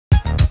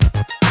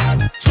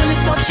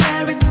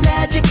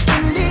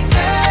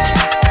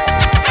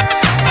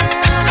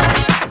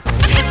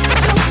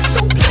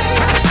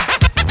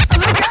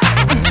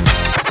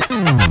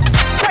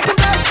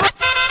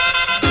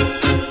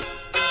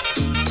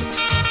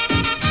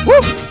Woo!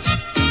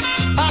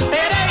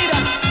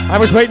 I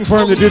was waiting for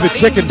him to do the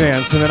chicken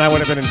dance, and then I would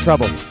have been in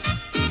trouble.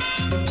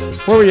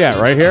 Where are we at?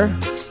 Right here?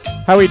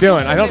 How are we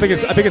doing? I think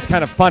it's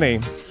kind of funny,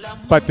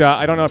 but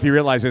I don't know if you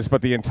realize this,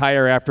 but the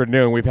entire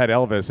afternoon we've had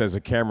Elvis as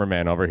a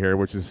cameraman over here,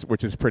 which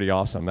is pretty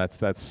awesome.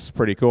 That's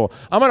pretty cool.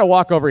 I'm going to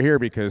walk over here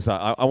because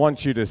I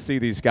want you to see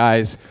these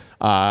guys.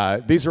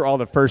 These are all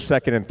the first,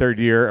 second, and third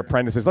year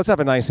apprentices. Let's have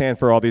a nice hand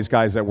for all these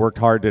guys that worked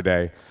hard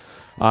today.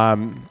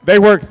 They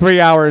worked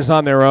 3 hours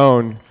on their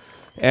own.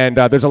 And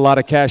there's a lot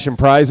of cash and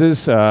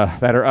prizes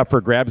that are up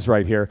for grabs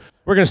right here.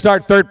 We're going to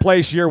start third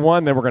place year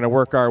one, then we're going to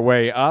work our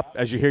way up.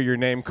 As you hear your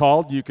name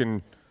called, you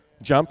can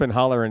jump and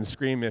holler and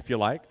scream if you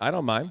like. I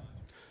don't mind.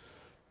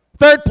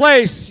 Third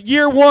place,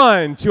 year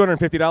one,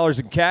 $250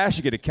 in cash.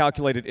 You get a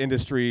Calculated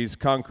Industries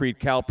Concrete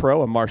Cal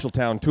Pro, a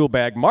Marshalltown tool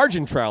bag,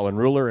 margin trowel and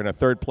ruler, and a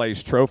third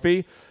place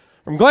trophy.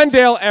 From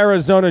Glendale,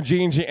 Arizona,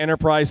 G&G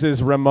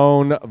Enterprises,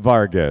 Ramon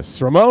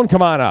Vargas. Ramon,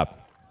 come on up.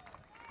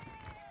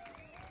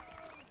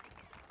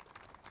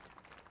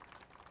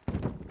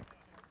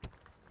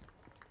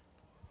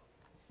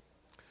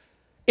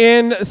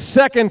 In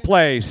second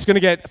place, going to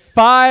get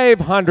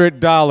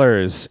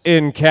 $500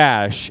 in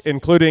cash,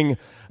 including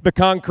the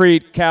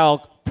Concrete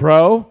Calc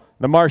Pro,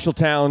 the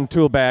Marshalltown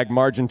tool bag,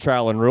 margin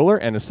trowel and ruler,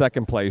 and a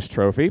second place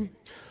trophy.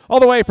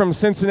 All the way from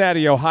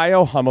Cincinnati,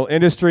 Ohio, Hummel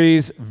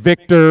Industries,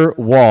 Victor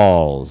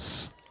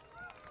Walls.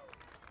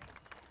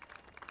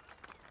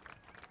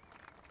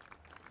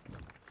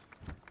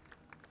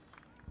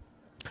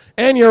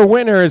 And your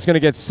winner is going to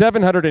get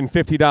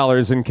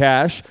 $750 in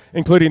cash,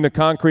 including the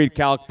Concrete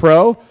Calc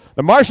Pro,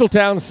 the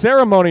Marshalltown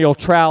Ceremonial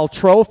Trowel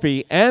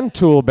Trophy and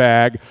Tool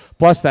Bag,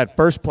 plus that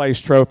first place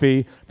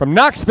trophy from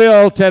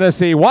Knoxville,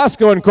 Tennessee,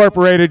 Wasco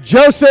Incorporated,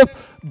 Joseph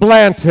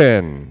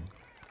Blanton.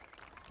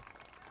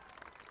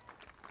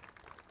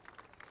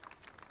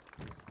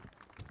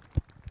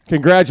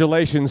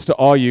 Congratulations to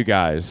all you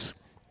guys.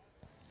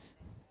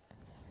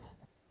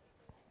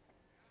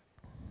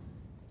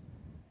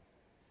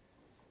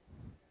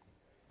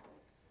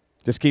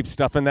 Just keep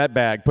stuffing that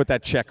bag. Put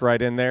that check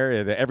right in there.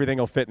 Everything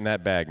will fit in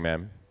that bag,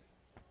 man.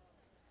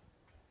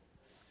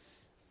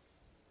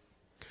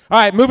 All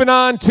right, moving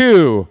on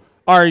to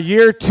our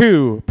year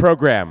two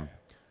program.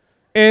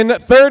 In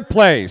third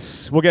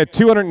place, we'll get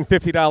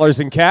 $250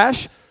 in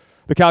cash,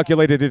 the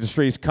Calculated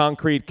Industries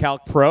Concrete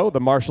Calc Pro, the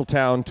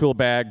Marshalltown tool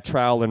bag,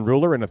 trowel, and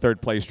ruler, and a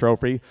third place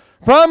trophy.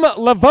 From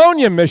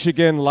Livonia,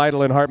 Michigan,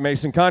 Lytle and Hart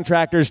Mason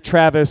Contractors,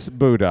 Travis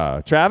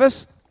Buda.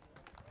 Travis?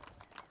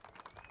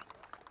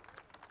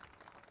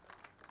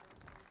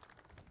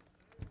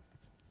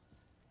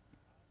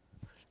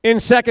 In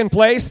second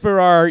place for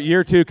our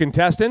year two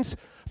contestants,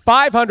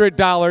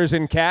 $500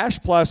 in cash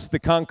plus the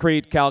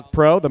Concrete Calc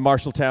Pro, the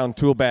Marshalltown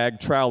tool bag,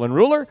 trowel, and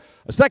ruler,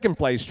 a second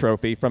place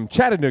trophy from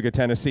Chattanooga,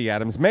 Tennessee,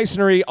 Adams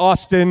Masonry,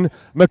 Austin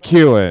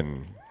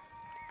McEwen.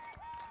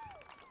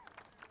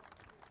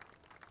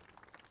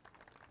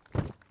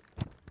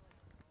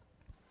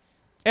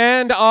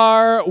 And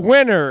our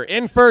winner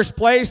in first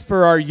place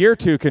for our year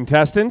two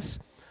contestants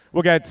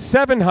will get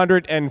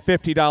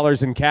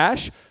 $750 in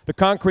cash, the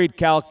Concrete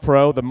Calc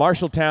Pro, the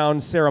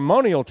Marshalltown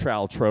Ceremonial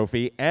Trowel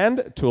Trophy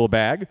and Tool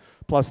Bag,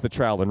 plus the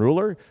trowel and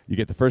ruler. You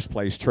get the first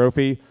place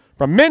trophy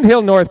from Mint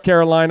Hill, North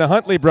Carolina,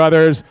 Huntley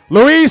Brothers,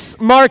 Luis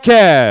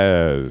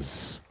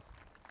Marquez.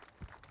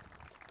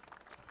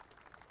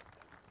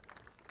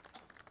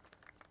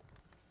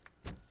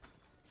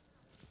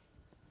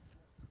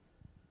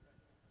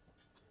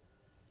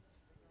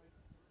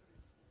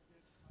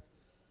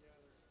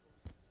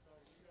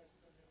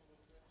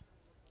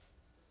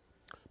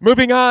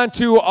 Moving on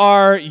to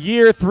our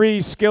Year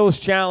 3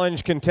 Skills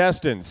Challenge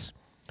contestants.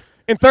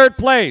 In third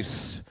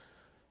place,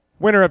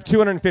 winner of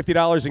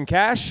 $250 in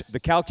cash, the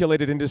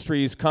Calculated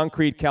Industries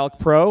Concrete Calc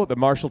Pro, the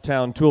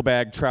Marshalltown Tool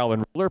Bag, Trowel,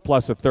 and Ruler,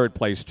 plus a third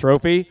place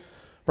trophy.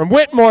 From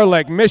Whitmore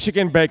Lake,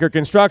 Michigan, Baker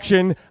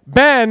Construction,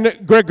 Ben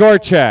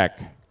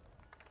Grigorchak.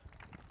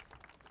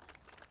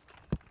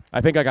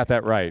 I think I got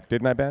that right.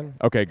 Didn't I, Ben?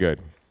 Okay, good.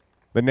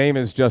 The name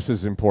is just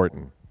as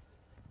important.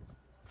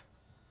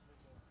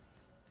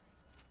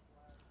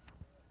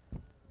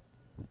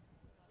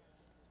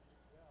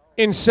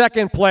 In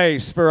second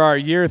place for our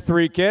Year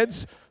 3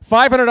 kids,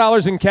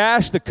 $500 in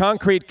cash, the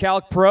Concrete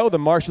Calc Pro, the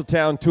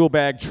Marshalltown Tool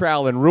Bag,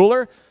 Trowel, and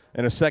Ruler,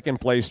 and a second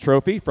place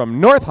trophy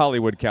from North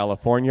Hollywood,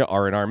 California,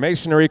 R&R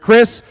Masonry,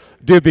 Chris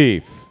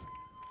Dubeef.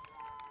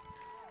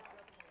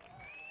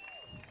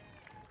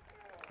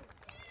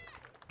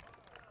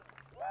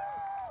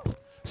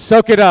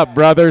 Soak it up,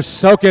 brothers,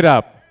 soak it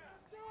up.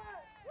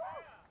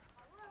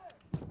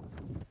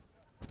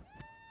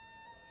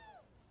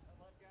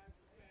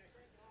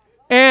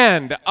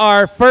 And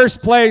our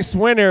first place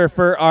winner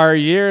for our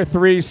Year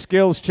 3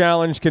 Skills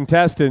Challenge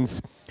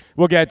contestants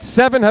will get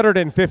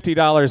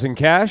 $750 in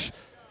cash,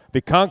 the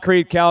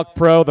Concrete Calc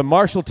Pro, the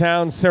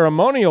Marshalltown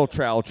Ceremonial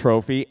Trowel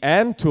Trophy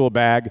and Tool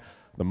Bag,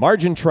 the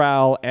Margin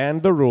Trowel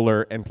and the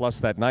Ruler, and plus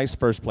that nice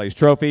first place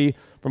trophy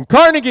from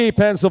Carnegie,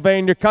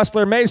 Pennsylvania,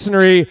 Cussler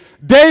Masonry,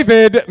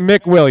 David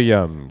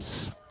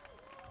McWilliams.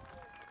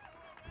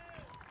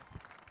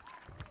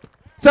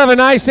 Let's have a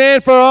nice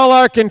hand for all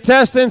our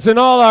contestants and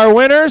all our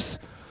winners.